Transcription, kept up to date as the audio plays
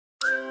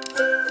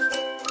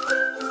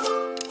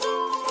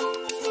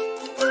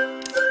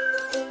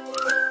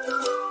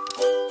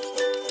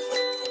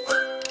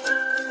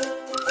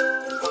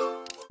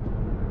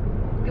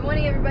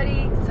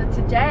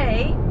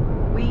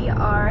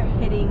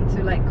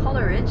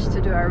Coleridge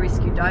to do our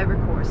rescue diver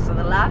course. So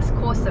the last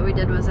course that we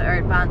did was our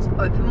advanced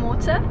open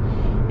water,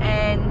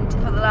 and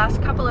for the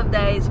last couple of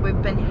days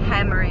we've been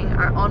hammering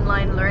our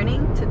online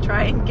learning to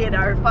try and get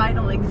our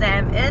final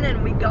exam in,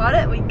 and we got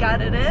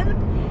it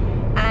in.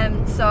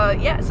 So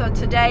yeah, so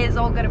today is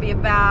all going to be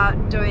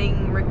about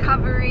doing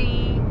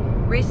recovery,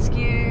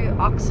 rescue,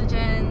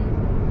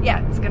 oxygen.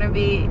 Yeah, it's going to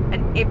be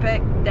an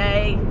epic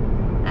day.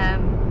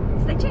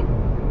 Stay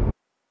tuned.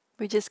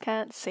 We just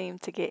can't seem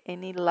to get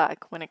any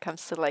luck when it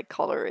comes to Lake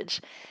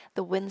Coleridge.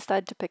 The wind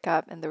started to pick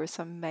up and there were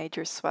some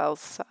major swells,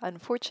 so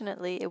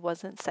unfortunately it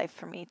wasn't safe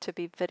for me to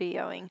be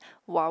videoing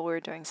while we were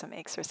doing some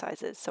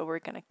exercises. So we're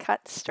going to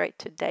cut straight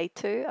to day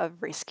 2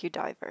 of Rescue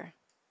Diver.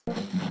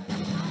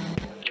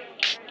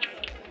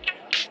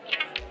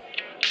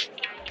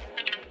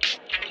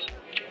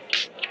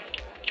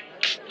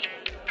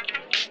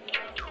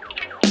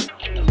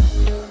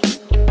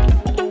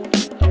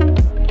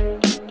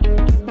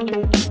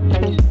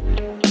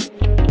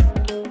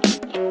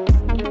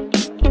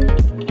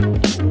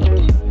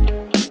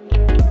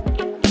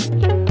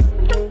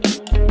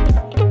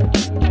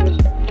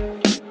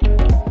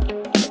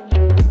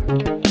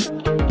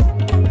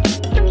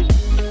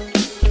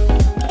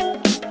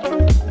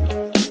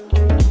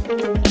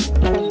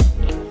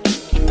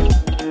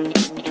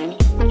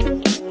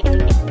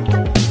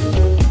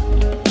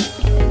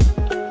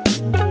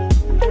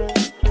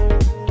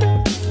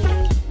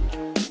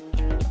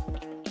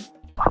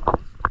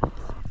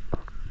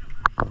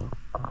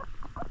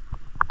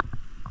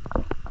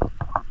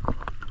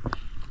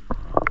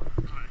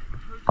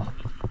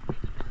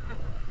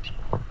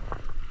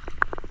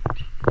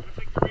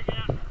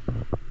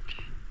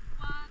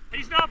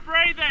 He's not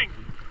breathing!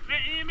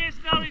 Let EMS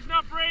know he's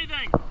not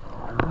breathing!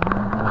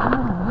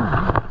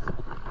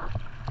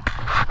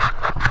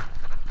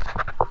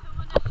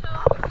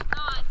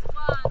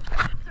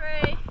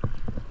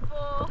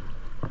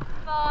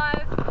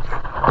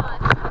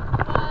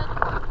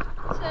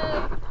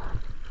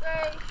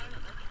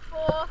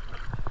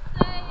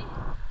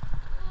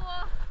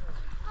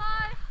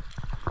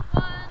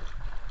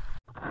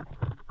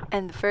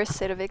 And the first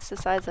set of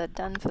exercise are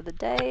done for the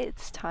day.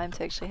 It's time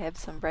to actually have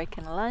some break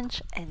and lunch,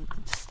 and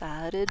it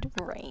started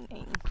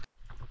raining.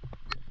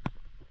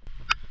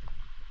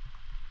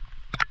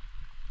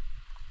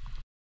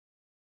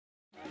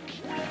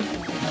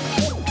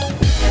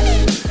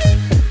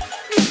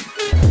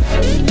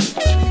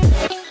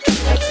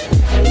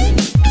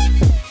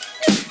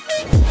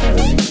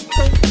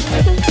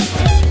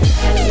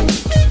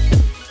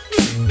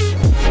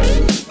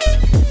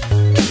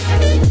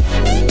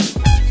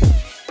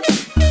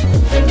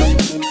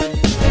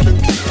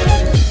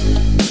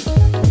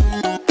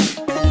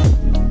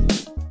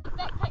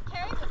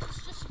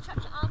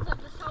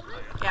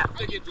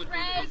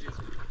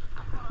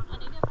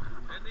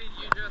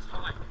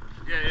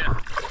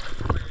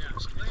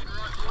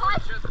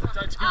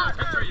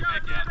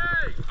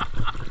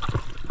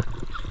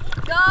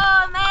 Go,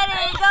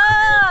 Maddie,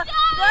 go!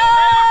 Go!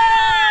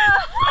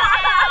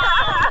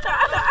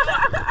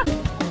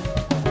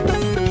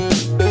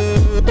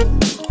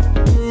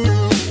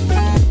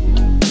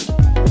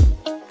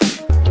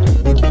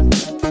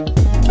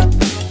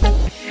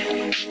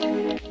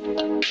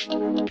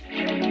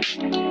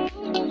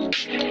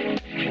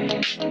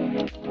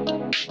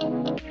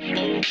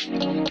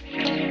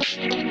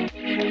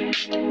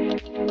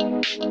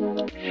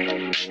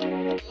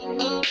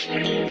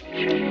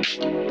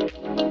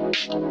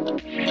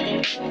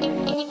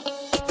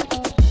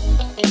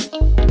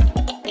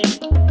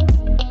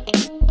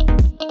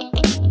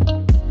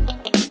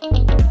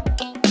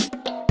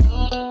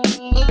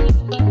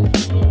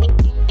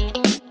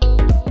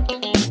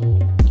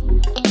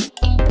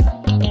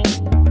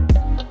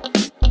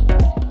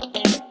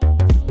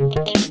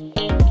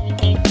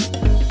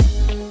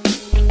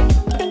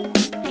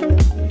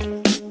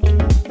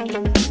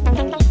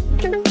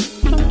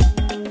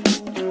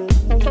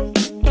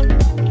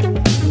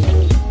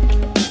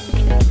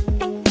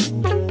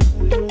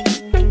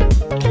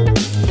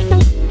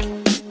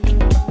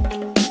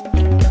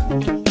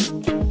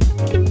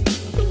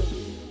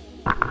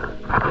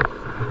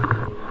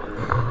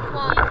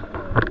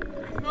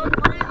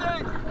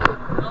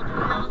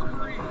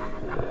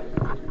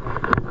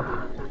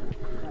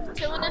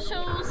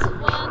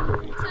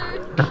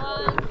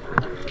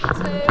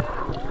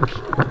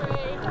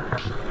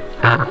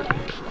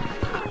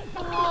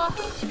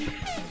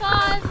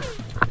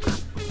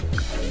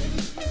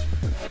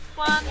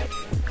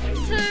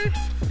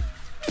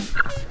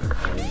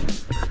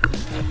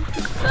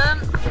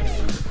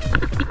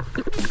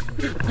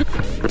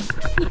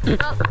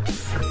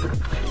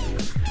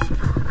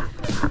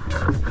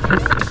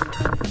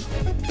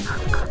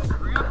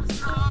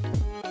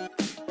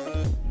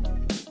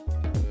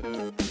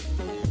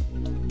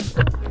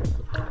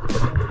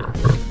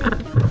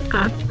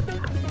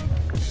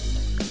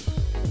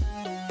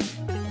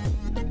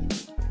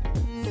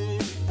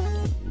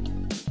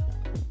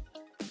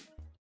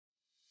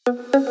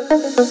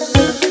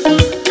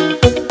 Huh?